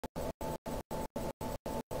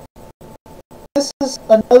this is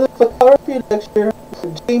another photography lecture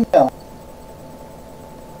with JMill.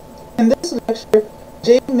 In this lecture,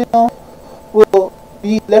 JMill will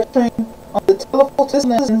be lecturing on the telephoto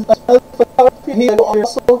lens, another photography. He will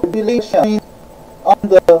also be lecturing on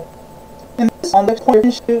the point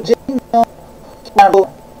and shoot. JMill will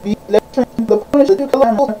be lecturing the point and shoot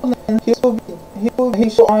camera, and he will be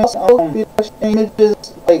showing us be lecturing images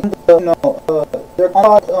like they're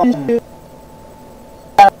called shoot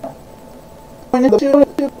camera. Point and shoot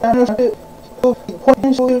camera. Point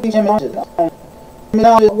and shoot images.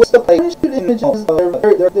 Now, what's the point and shoot images?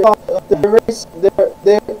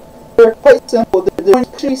 They're quite simple. There's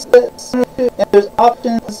presets, and there's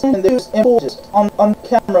options, and there's images on the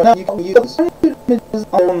camera. Now you can use images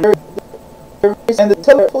on and the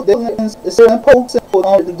telephoto lens is simple.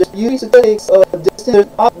 There's use takes distance. There's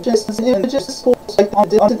options and images like on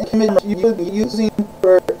distant image you will be using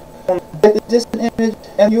for like the distant image,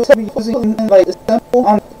 and you will be using like the simple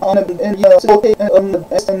on a building image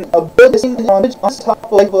on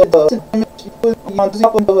top of a distant image. You will be on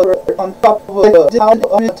top of a building on top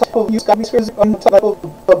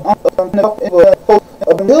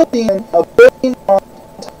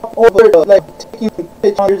of like taking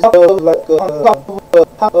pictures of like on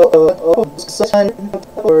top of sun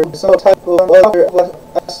or some type of other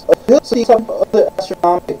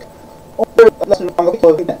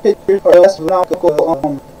astronomical pictures or astronomical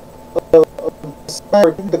sun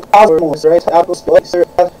or the cosmos, right?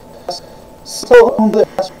 So on the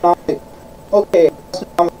astronomical. Okay,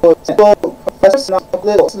 astronomical. So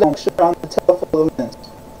astronomical sure on the telephoto lens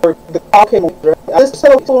or the right? This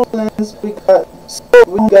telephoto lens we got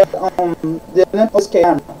the Olympus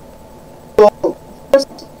camera. So first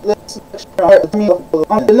let's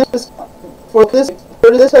on the Olympus for this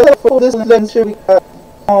lens here we got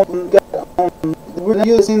we're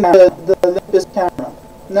using the Olympus camera.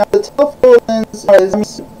 Now the telephoto lens is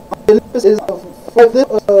Olympus is for this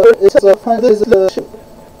it's a 400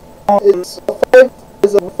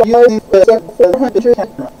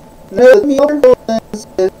 camera. Now the mirror lens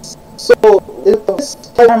is so this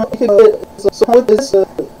camera so this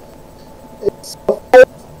it's a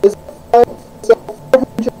 400.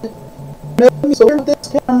 So with this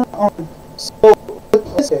camera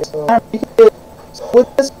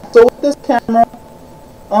so with this camera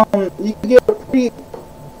you can get a pretty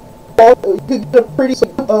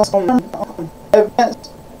advanced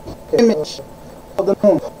image of the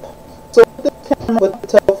moon. So with this camera with the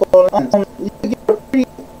telephoto lens you can get a pretty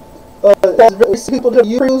people that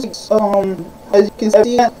use as you can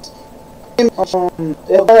see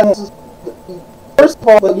first of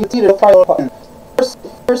all you need a tripod button.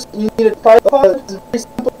 First you need a tripod. It's very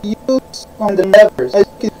simple to use on the levers. As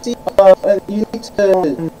you can see you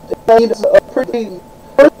need a pretty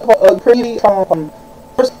first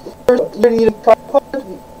you need a tripod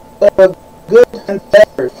good and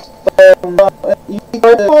levers. You need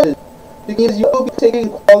tripod because you will be taking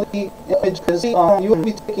quality images. You will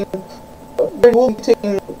be taking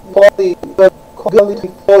quality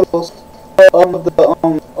photos of the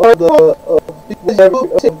images.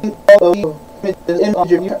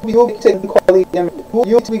 You will be taking quality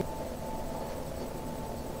images.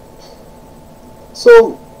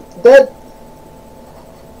 So that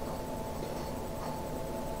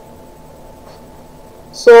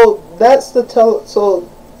that's the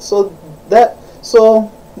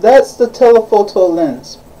telephoto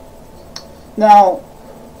lens. Now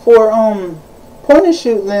for point and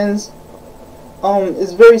shoot lens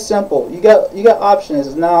is very simple. You got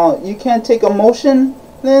options. Now you can't take a motion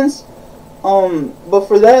lens, but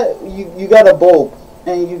for that you got a bulb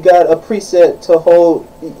and you got a preset to hold.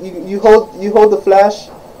 You hold the flash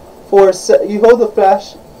for you hold the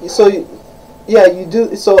flash. So yeah, you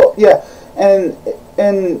do. So yeah, and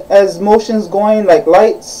as motion's going like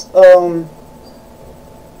lights,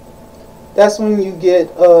 that's when you get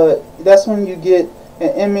an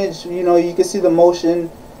image. You can see the motion.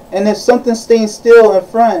 And if something's staying still in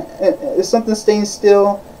front, of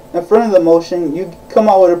the motion, you come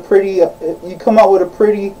out with a pretty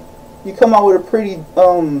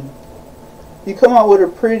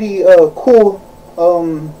cool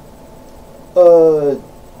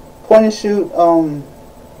point and shoot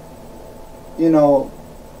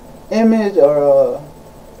image, or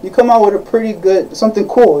you come out with a pretty good something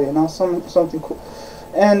cool, something cool.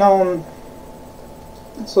 And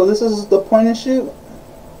so this is the point and shoot.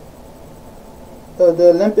 The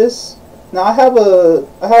Olympus. Now I have a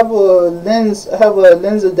lens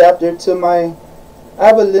adapter to my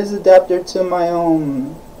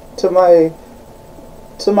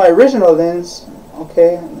original lens.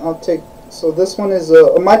 Okay, so this one is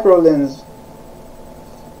a micro lens.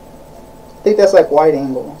 I think that's like wide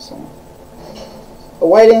angle. So a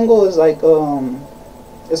wide angle is like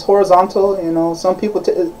it's horizontal. You know, some people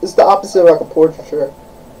it's the opposite of like a portraiture.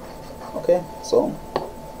 Okay, so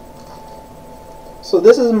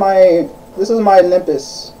this is my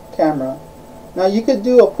Olympus camera. Now you could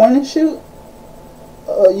do a point and shoot.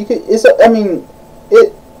 You could. I mean,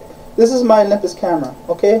 this is my Olympus camera.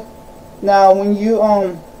 Okay. Now when you're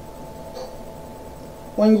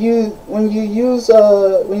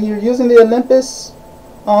using the Olympus,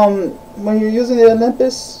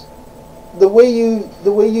 the way you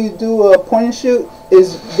do a point and shoot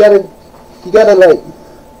is you gotta like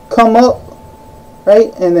come up,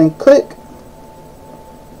 right, and then click,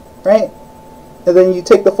 right, and then you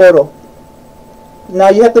take the photo. Now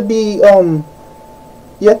you have to be at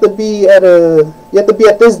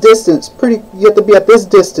this distance. You have to be at this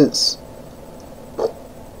distance.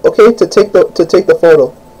 Okay, to take the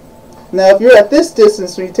photo. Now, if you're at this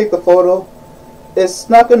distance when you take the photo, it's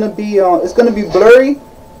not going to be it's going to be blurry,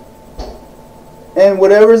 and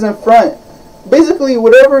whatever's in front, basically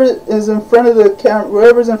whatever is in front of the camera,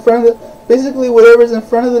 whatever's in front of the lens, basically whatever's in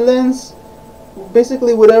front of the lens is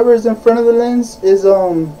basically whatever's in front of the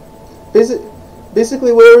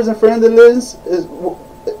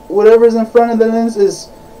lens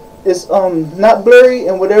is not blurry,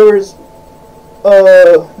 and whatever's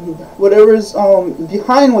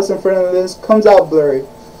behind what's in front of the lens comes out blurry.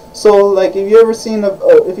 So like if you ever seen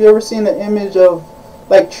an image of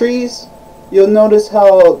like trees, you'll notice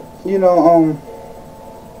how, you know,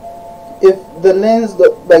 if the lens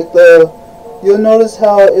you'll notice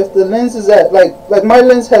how if the lens is at like my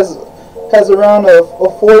lens has around a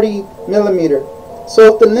 40 millimeter.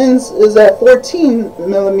 So if the lens is at 14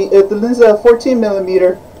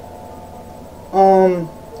 millimeter,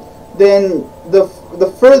 then the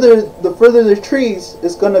further the trees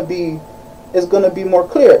is gonna be more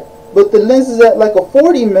clear. But the lens is at like a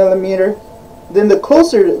 40 millimeter, then the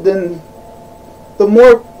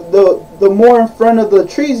more in front of the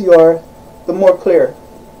trees you are, the more clear.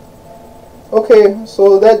 Okay,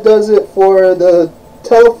 so that does it for the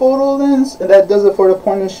telephoto lens, and that does it for the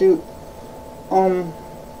point and shoot.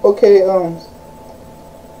 Okay,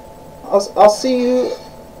 I'll see you.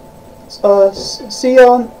 See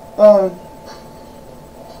y'all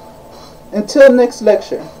until next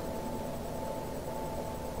lecture.